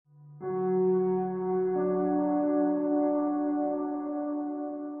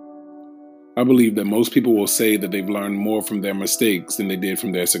I believe that most people will say that they've learned more from their mistakes than they did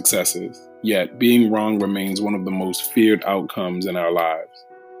from their successes. Yet, being wrong remains one of the most feared outcomes in our lives.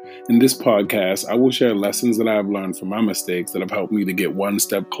 In this podcast, I will share lessons that I have learned from my mistakes that have helped me to get one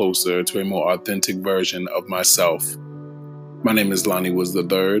step closer to a more authentic version of myself. My name is Lonnie Woods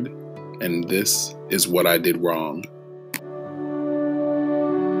III, and this is What I Did Wrong.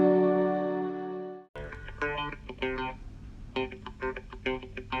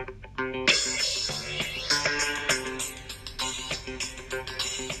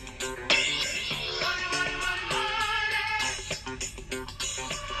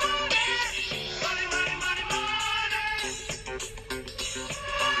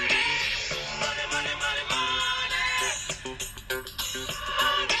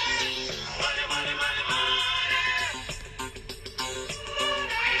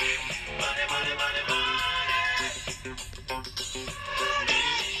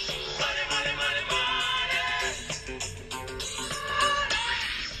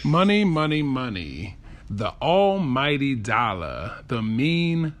 Money, money, money, the almighty dollar, the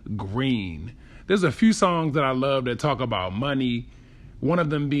mean green. There's a few songs that I love that talk about money. One of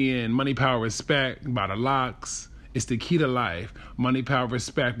them being Money, Power, Respect by the Locks. It's the key to life. Money, power,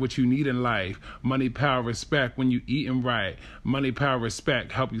 respect, what you need in life. Money, power, respect, when you eating right. Money, power,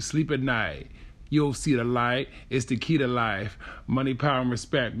 respect, help you sleep at night. You'll see the light. It's the key to life. Money, power, and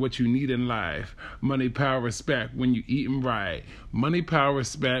respect, what you need in life. Money, power, respect, when you eating right. Money, power,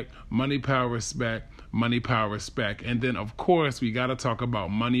 respect, money, power, respect, money, power, respect. And then, of course, we got to talk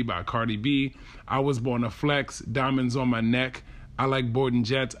about Money by Cardi B. I was born to flex, diamonds on my neck. I like boarding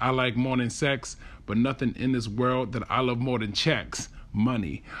jets. I like morning sex. But nothing in this world that I love more than checks.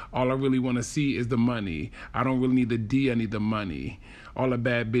 Money. All I really want to see is the money. I don't really need the D, I need the money. All a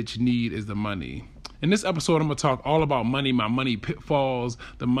bad bitch need is the money. In this episode, I'm going to talk all about money, my money pitfalls,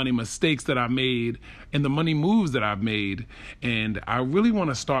 the money mistakes that I made, and the money moves that I've made. And I really want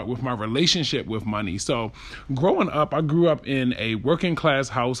to start with my relationship with money. So growing up, I grew up in a working class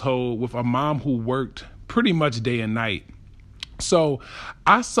household with a mom who worked pretty much day and night. So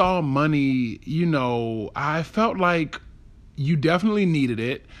I saw money, I felt like you definitely needed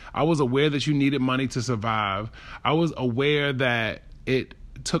it. I was aware that you needed money to survive. I was aware that it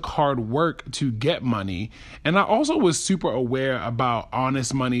took hard work to get money. And I also was super aware about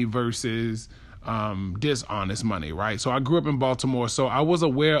honest money versus dishonest money, right? So I grew up in Baltimore, so I was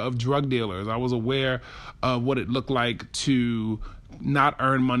aware of drug dealers. I was aware of what it looked like to not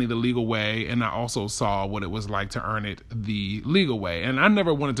earn money the legal way, and I also saw what it was like to earn it the legal way. And I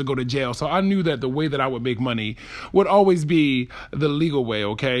never wanted to go to jail, so I knew that the way that I would make money would always be the legal way,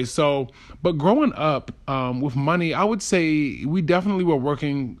 okay? So, but growing up with money, I would say we definitely were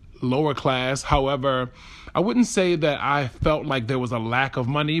working lower class. However, I wouldn't say that I felt like there was a lack of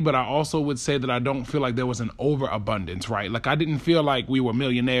money, but I also would say that I don't feel like there was an overabundance, right? Like I didn't feel like we were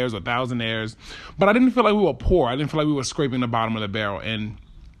millionaires or thousandaires, but I didn't feel like we were poor. I didn't feel like we were scraping the bottom of the barrel, and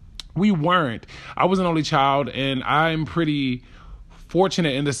we weren't. I was an only child, and I'm pretty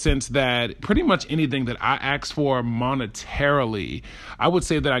fortunate in the sense that pretty much anything that I asked for monetarily, I would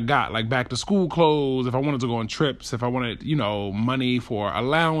say that I got, like back to school clothes, if I wanted to go on trips, if I wanted, money for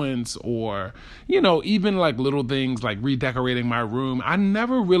allowance, or, even like little things like redecorating my room. I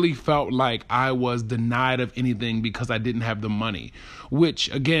never really felt like I was denied of anything because I didn't have the money,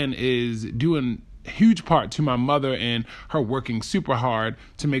 which again is doing huge part to my mother and her working super hard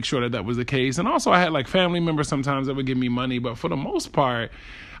to make sure that was the case. And also I had like family members sometimes that would give me money, but for the most part,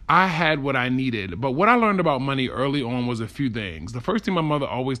 I had what I needed. But what I learned about money early on was a few things. The first thing my mother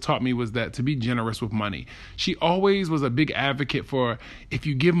always taught me was that to be generous with money. She always was a big advocate for if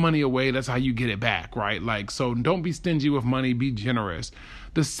you give money away, that's how you get it back, right? Like, so don't be stingy with money, be generous.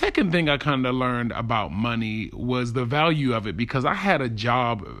 The second thing I kind of learned about money was the value of it, because I had a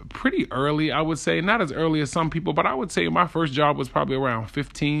job pretty early, I would say, not as early as some people, but I would say my first job was probably around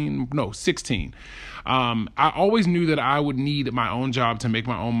 16. I always knew that I would need my own job to make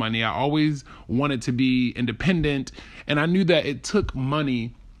my own money. I always wanted to be independent, and I knew that it took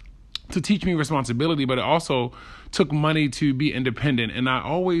money to teach me responsibility, but it also took money to be independent, and I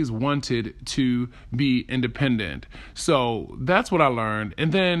always wanted to be independent. So that's what I learned.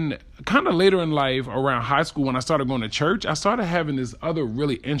 And then kind of later in life, around high school, when I started going to church, I started having this other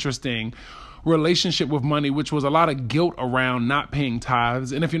really interesting relationship with money, which was a lot of guilt around not paying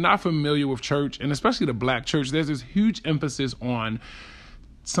tithes. And if you're not familiar with church, and especially the Black church, there's this huge emphasis on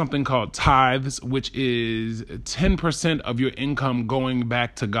something called tithes, which is 10% of your income going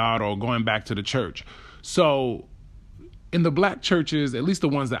back to God or going back to the church. So in the Black churches, at least the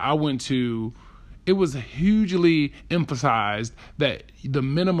ones that I went to, it was hugely emphasized that the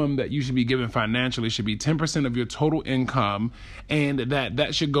minimum that you should be given financially should be 10% of your total income, and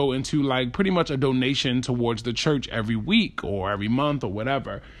that should go into like pretty much a donation towards the church every week or every month or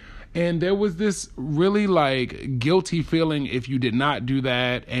whatever. And there was this really like guilty feeling if you did not do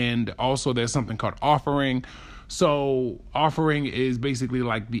that. And also there's something called offering. So offering is basically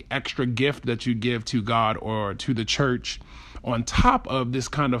like the extra gift that you give to God or to the church on top of this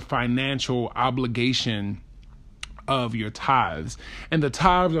kind of financial obligation of your tithes. And the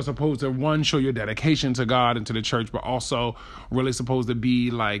tithes are supposed to, one, show your dedication to God and to the church, but also really supposed to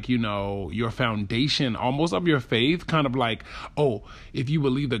be like, you know, your foundation almost of your faith, kind of like, oh, if you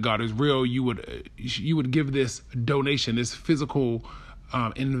believe that God is real, you would give this donation, this physical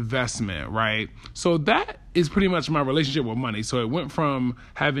investment, right? So that is pretty much my relationship with money. So it went from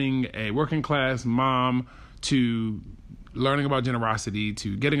having a working class mom to learning about generosity,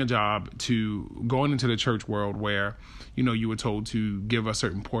 to getting a job, to going into the church world where, you know, you were told to give a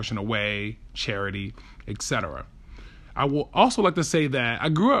certain portion away, charity, etc. I will also like to say that I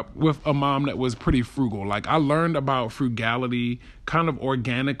grew up with a mom that was pretty frugal. Like, I learned about frugality kind of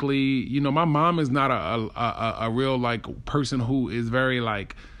organically. You know, my mom is not a real like person who is very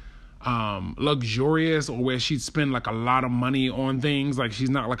like luxurious, or where she'd spend like a lot of money on things. Like, she's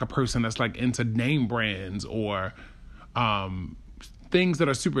not like a person that's like into name brands or things that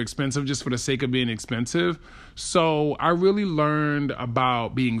are super expensive just for the sake of being expensive. So I really learned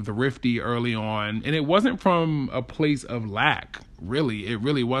about being thrifty early on, and it wasn't from a place of lack. Really, it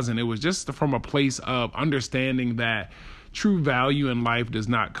really wasn't. It was just from a place of understanding that true value in life does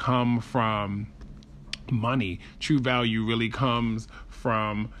not come from money. True value really comes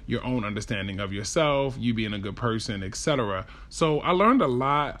from your own understanding of yourself, you being a good person, etc. So I learned a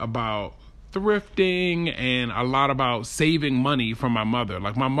lot about thrifting and a lot about saving money from my mother.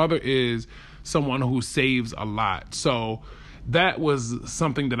 Like, my mother is someone who saves a lot. So that was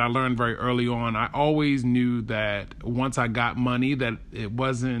something that I learned very early on. I always knew that once I got money, that it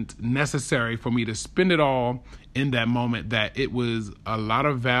wasn't necessary for me to spend it all in that moment, that it was a lot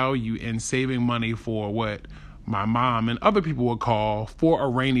of value in saving money for what my mom and other people would call for a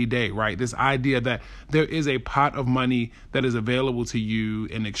rainy day, right? This idea that there is a pot of money that is available to you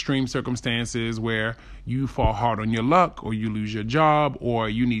in extreme circumstances where you fall hard on your luck, or you lose your job, or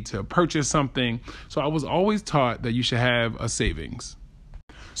you need to purchase something. So I was always taught that you should have a savings.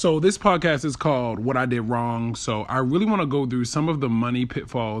 So this podcast is called What I Did Wrong. So I really want to go through some of the money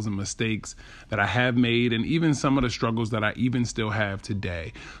pitfalls and mistakes that I have made, and even some of the struggles that I even still have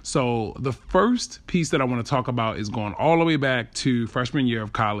today. So the first piece that I want to talk about is going all the way back to freshman year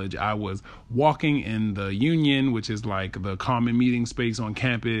of college. I was walking in the Union, which is like the common meeting space on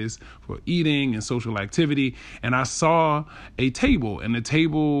campus for eating and social activity. And I saw a table, and the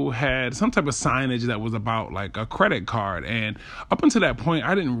table had some type of signage that was about like a credit card. And up until that point,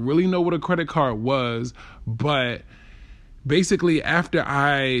 I didn't really know what a credit card was, but basically after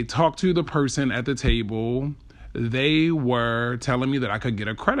I talked to the person at the table, they were telling me that I could get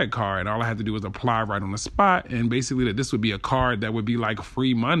a credit card. All I had to do was apply right on the spot, and basically that this would be a card that would be like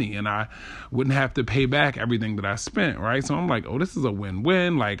free money, and I wouldn't have to pay back everything that I spent, right? So I'm like, oh, this is a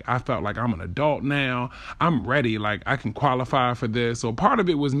win-win. Like, I felt like I'm an adult now. I'm ready. Like, I can qualify for this. So part of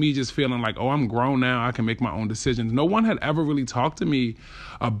it was me just feeling like, oh, I'm grown now. I can make my own decisions. No one had ever really talked to me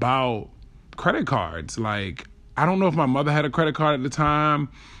about credit cards. Like, I don't know if my mother had a credit card at the time.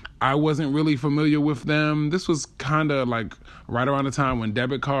 I wasn't really familiar with them. This was kind of like right around the time when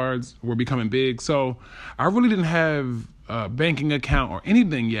debit cards were becoming big. So I really didn't have a banking account or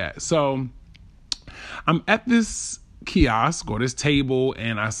anything yet. So I'm at this kiosk or this table,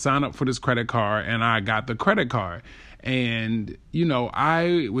 and I signed up for this credit card, and I got the credit card. And, you know,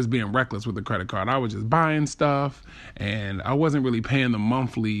 I was being reckless with the credit card. I was just buying stuff, and I wasn't really paying the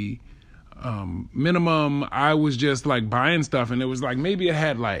monthly minimum. I was just like buying stuff, and it was like, maybe it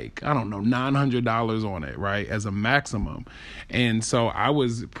had like, I don't know, $900 on it, right, as a maximum. And so I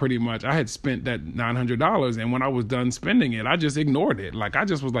was pretty much, I had spent that $900, and when I was done spending it, I just ignored it. Like, I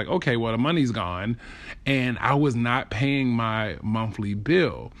just was like, okay, well, the money's gone, and I was not paying my monthly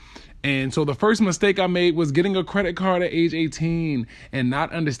bill. And so the first mistake I made was getting a credit card at age 18 and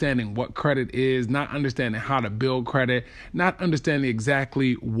not understanding what credit is, not understanding how to build credit, not understanding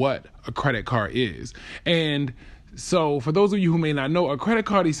exactly what a credit card is. And so for those of you who may not know, a credit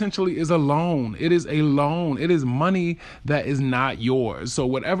card essentially is a loan. It is a loan. It is money that is not yours. So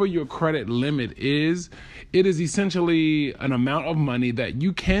whatever your credit limit is, it is essentially an amount of money that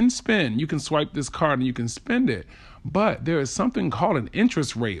you can spend. You can swipe this card and you can spend it. but there is something called an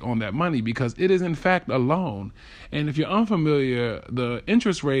interest rate on that money because it is in fact a loan. And if you're unfamiliar, the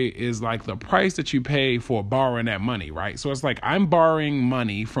interest rate is like the price that you pay for borrowing that money, right? So it's like I'm borrowing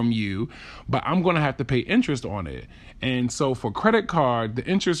money from you, but I'm going to have to pay interest on it. And so for credit card, the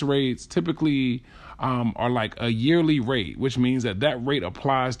interest rates typically are like a yearly rate, which means that rate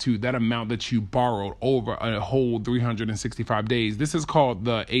applies to that amount that you borrowed over a whole 365 days. This is called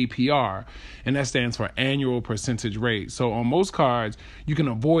the APR, and that stands for annual percentage rate. So on most cards, you can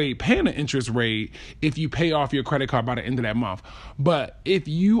avoid paying an interest rate if you pay off your credit card by the end of that month. But if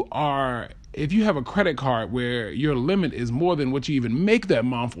you have a credit card where your limit is more than what you even make that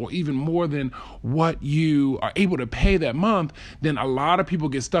month or even more than what you are able to pay that month, then a lot of people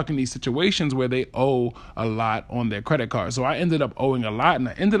get stuck in these situations where they owe a lot on their credit card. So I ended up owing a lot, and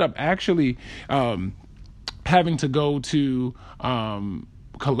I ended up actually having to go to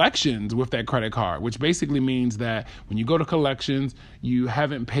collections with that credit card, which basically means that when you go to collections, you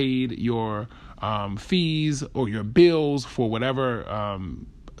haven't paid your fees or your bills for whatever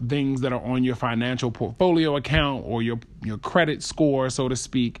things that are on your financial portfolio account or your credit score, so to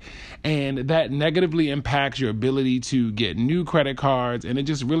speak. And that negatively impacts your ability to get new credit cards. And it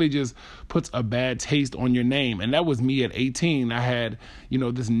just really just puts a bad taste on your name. And that was me at 18. I had,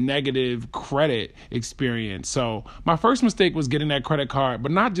 this negative credit experience. So my first mistake was getting that credit card,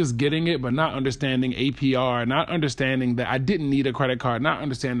 but not just getting it, but not understanding APR, not understanding that I didn't need a credit card, not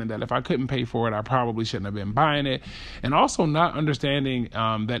understanding that if I couldn't pay for it, I probably shouldn't have been buying it. And also not understanding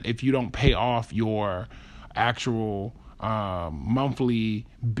that if you don't pay off your actual monthly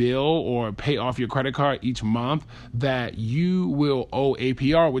bill or pay off your credit card each month, that you will owe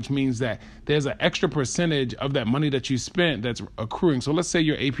APR, which means that there's an extra percentage of that money that you spent that's accruing. So let's say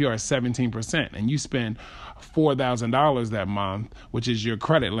your APR is 17% and you spend $4,000 that month, which is your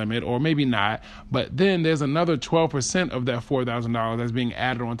credit limit, or maybe not, but then there's another 12% of that $4,000 that's being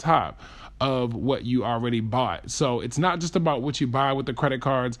added on top of what you already bought. So it's not just about what you buy with the credit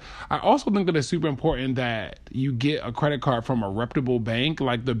cards. I also think that it's super important that you get a credit card from a reputable bank.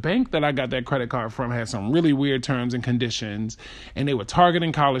 Like the bank that I got that credit card from had some really weird terms and conditions, and they were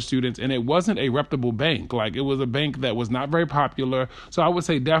targeting college students, and it wasn't a reputable bank. Like it was a bank that was not very popular. So I would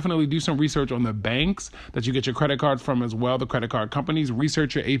say definitely do some research on the banks that you get your credit card from as well, the credit card companies.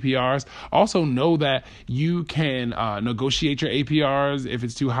 Research your APRs. Also know that you can negotiate your APRs if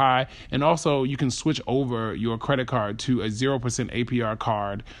it's too high, and also you can switch over your credit card to a 0% APR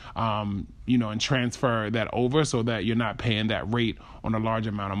card, and transfer that over so that you're not paying that rate on a large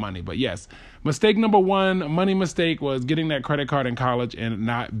amount of money. But yes, mistake number one, money mistake, was getting that credit card in college and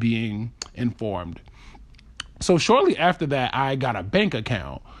not being informed. So shortly after that, I got a bank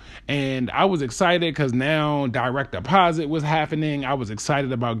account. And I was excited because now direct deposit was happening. I was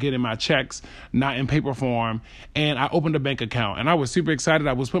excited about getting my checks, not in paper form. And I opened a bank account and I was super excited.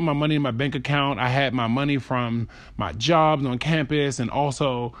 I was putting my money in my bank account. I had my money from my jobs on campus and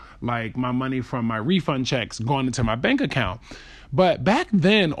also like my money from my refund checks going into my bank account. But back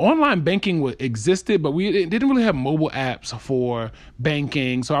then, online banking existed, but we didn't really have mobile apps for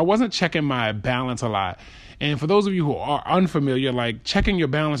banking. So I wasn't checking my balance a lot. And for those of you who are unfamiliar, like checking your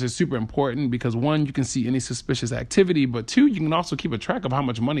balance is super important because one, you can see any suspicious activity, but two, you can also keep a track of how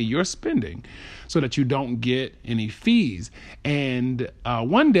much money you're spending so that you don't get any fees. And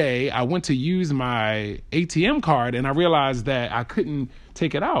one day I went to use my ATM card and I realized that I couldn't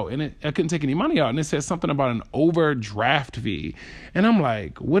take it out and I couldn't take any money out. And it said something about an overdraft fee. And I'm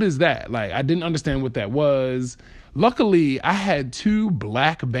like, what is that? Like, I didn't understand what that was. Luckily, I had two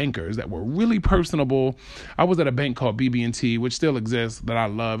black bankers that were really personable. I was at a bank called BB&T, which still exists, that I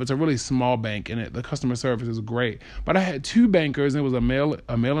love. It's a really small bank, and the customer service is great. But I had two bankers, and it was a male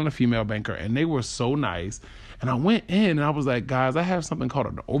and a female banker, and they were so nice. And I went in, and I was like, guys, I have something called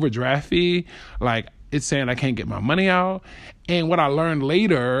an overdraft fee. Like, it's saying I can't get my money out. And what I learned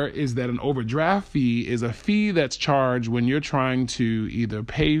later is that an overdraft fee is a fee that's charged when you're trying to either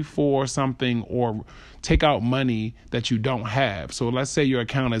pay for something or take out money that you don't have. So let's say your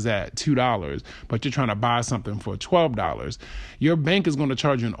account is at $2, but you're trying to buy something for $12. Your bank is going to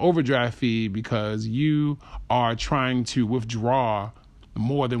charge you an overdraft fee because you are trying to withdraw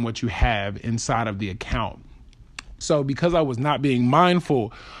more than what you have inside of the account. So because I was not being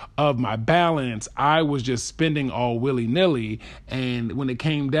mindful of my balance, I was just spending all willy-nilly. And when it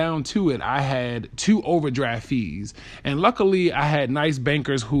came down to it, I had two overdraft fees. And luckily, I had nice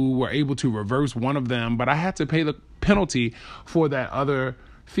bankers who were able to reverse one of them, but I had to pay the penalty for that other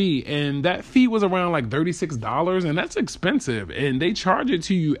fee, and that fee was around like $36, and that's expensive, and they charge it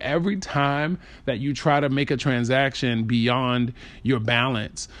to you every time that you try to make a transaction beyond your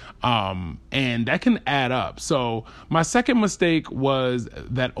balance, and that can add up. So my second mistake was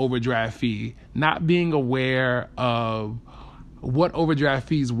that overdraft fee, not being aware of what overdraft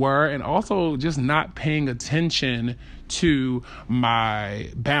fees were, and also just not paying attention to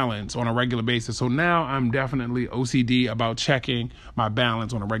my balance on a regular basis. So now I'm definitely OCD about checking my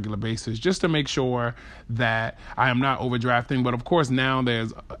balance on a regular basis just to make sure that I am not overdrafting. But of course, now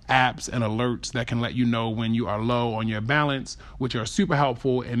there's apps and alerts that can let you know when you are low on your balance, which are super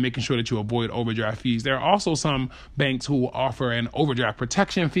helpful in making sure that you avoid overdraft fees. There are also some banks who will offer an overdraft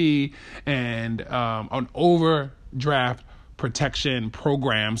protection fee and an overdraft protection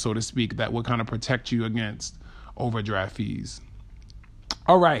program, so to speak, that will kind of protect you against overdraft fees.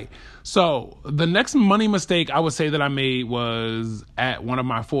 All right. So the next money mistake I would say that I made was at one of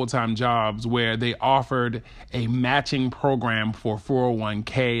my full-time jobs where they offered a matching program for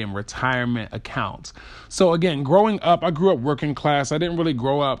 401k and retirement accounts. So again, growing up, I grew up working class. I didn't really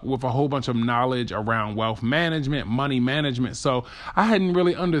grow up with a whole bunch of knowledge around wealth management, money management. So I hadn't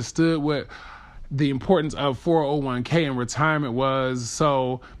really understood what the importance of 401k and retirement was.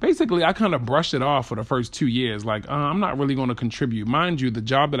 So basically, I kind of brushed it off for the first 2 years. Like, I'm not really going to contribute. Mind you, the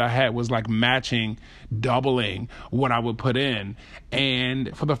job that I had was like matching, doubling what I would put in.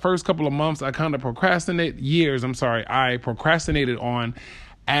 And for the first couple of months, I kind of I procrastinated on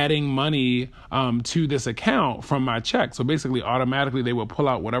adding money to this account from my check. So basically, automatically, they would pull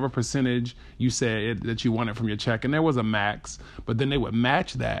out whatever percentage you said that you wanted from your check. And there was a max, but then they would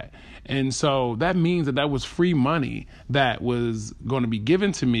match that. And so that means that was free money that was going to be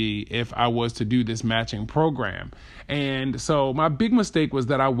given to me if I was to do this matching program. And so my big mistake was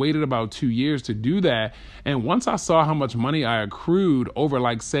that I waited about 2 years to do that. And once I saw how much money I accrued over,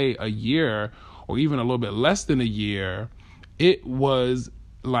 like, say, a year or even a little bit less than a year, it was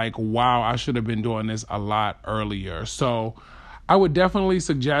like, wow, I should have been doing this a lot earlier. So I would definitely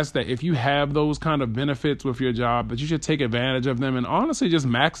suggest that if you have those kind of benefits with your job, that you should take advantage of them and honestly just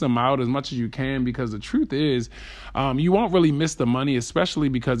max them out as much as you can, because the truth is you won't really miss the money, especially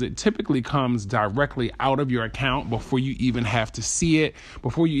because it typically comes directly out of your account before you even have to see it,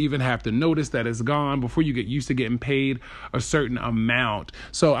 before you even have to notice that it's gone, before you get used to getting paid a certain amount.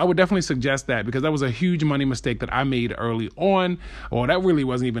 So I would definitely suggest that, because that was a huge money mistake that I made early on. Well, that really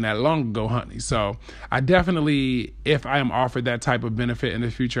wasn't even that long ago, honey. So I definitely, if I am offered that type of benefit in the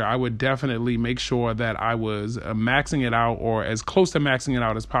future, I would definitely make sure that I was maxing it out or as close to maxing it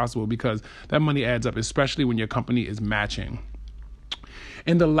out as possible, because that money adds up, especially when your company is matching.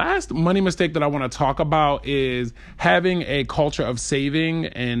 And the last money mistake that I want to talk about is having a culture of saving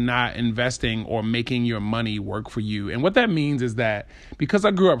and not investing or making your money work for you. And what that means is that because I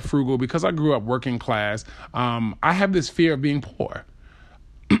grew up frugal, because I grew up working class, I have this fear of being poor.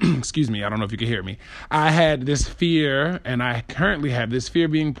 Excuse me, I don't know if you can hear me. I had this fear, and I currently have this fear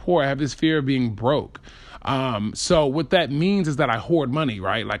of being poor. I have this fear of being broke. So what that means is that I hoard money,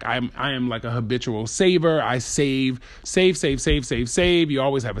 right? Like I am like a habitual saver. I save. You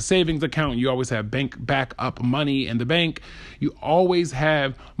always have a savings account. You always have bank backup money in the bank. You always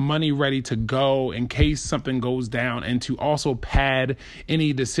have money ready to go in case something goes down, and to also pad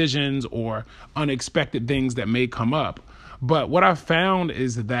any decisions or unexpected things that may come up. But what I found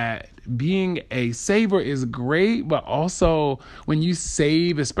is that being a saver is great, but also when you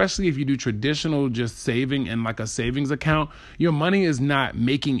save, especially if you do traditional just saving in like a savings account, your money is not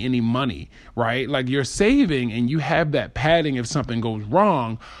making any money, right? Like you're saving and you have that padding if something goes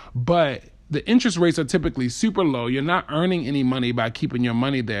wrong, but the interest rates are typically super low. You're not earning any money by keeping your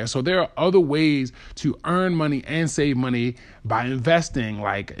money there. So there are other ways to earn money and save money by investing,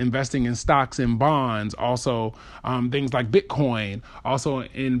 like investing in stocks and bonds, also things like Bitcoin, also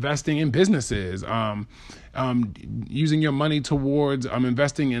investing in businesses, using your money towards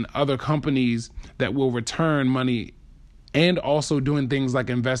investing in other companies that will return money, and also doing things like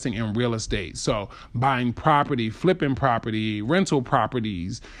investing in real estate. So buying property, flipping property, rental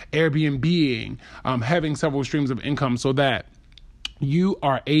properties, Airbnb-ing, having several streams of income so that you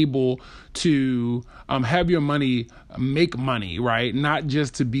are able to have your money make money, right? Not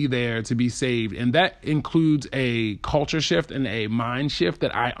just to be there to be saved. And that includes a culture shift and a mind shift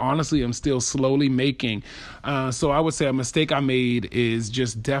that I honestly am still slowly making. So I would say a mistake I made is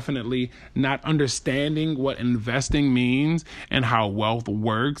just definitely not understanding what investing means and how wealth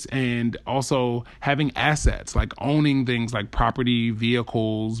works, and also having assets, like owning things like property,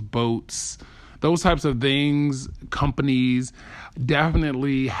 vehicles, boats. Those types of things, companies,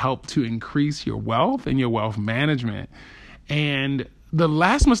 definitely help to increase your wealth and your wealth management. And The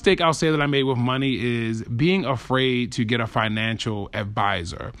last mistake I'll say that I made with money is being afraid to get a financial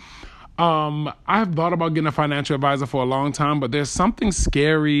advisor. I've thought about getting a financial advisor for a long time, but there's something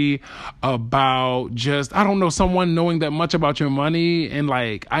scary about just, I don't know, someone knowing that much about your money. And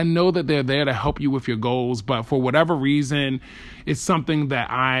like, I know that they're there to help you with your goals, but for whatever reason, it's something that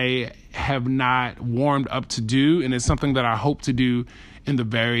I have not warmed up to do. And it's something that I hope to do in the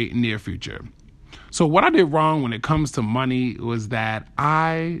very near future. So what I did wrong when it comes to money was that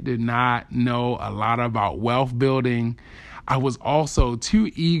I did not know a lot about wealth building. I was also too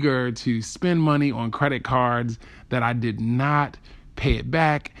eager to spend money on credit cards that I did not pay it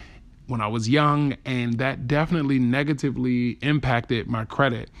back when I was young, and that definitely negatively impacted my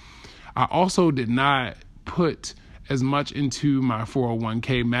credit. I also did not put as much into my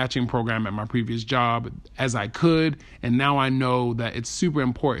 401k matching program at my previous job as I could. And now I know that it's super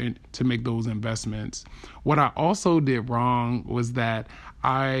important to make those investments. What I also did wrong was that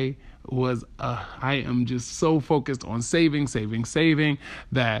I am just so focused on saving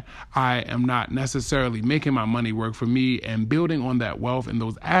that I am not necessarily making my money work for me and building on that wealth and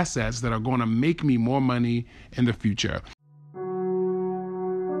those assets that are going to make me more money in the future.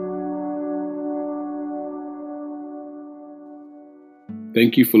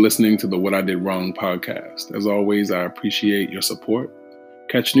 Thank you for listening to the What I Did Wrong podcast. As always, I appreciate your support.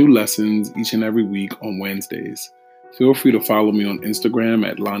 Catch new lessons each and every week on Wednesdays. Feel free to follow me on Instagram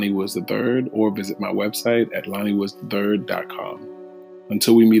at LonnieWoods3rd or visit my website at LonnieWoods3rd.com.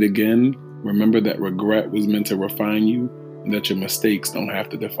 Until we meet again, remember that regret was meant to refine you and that your mistakes don't have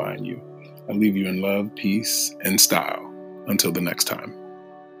to define you. I leave you in love, peace, and style. Until the next time.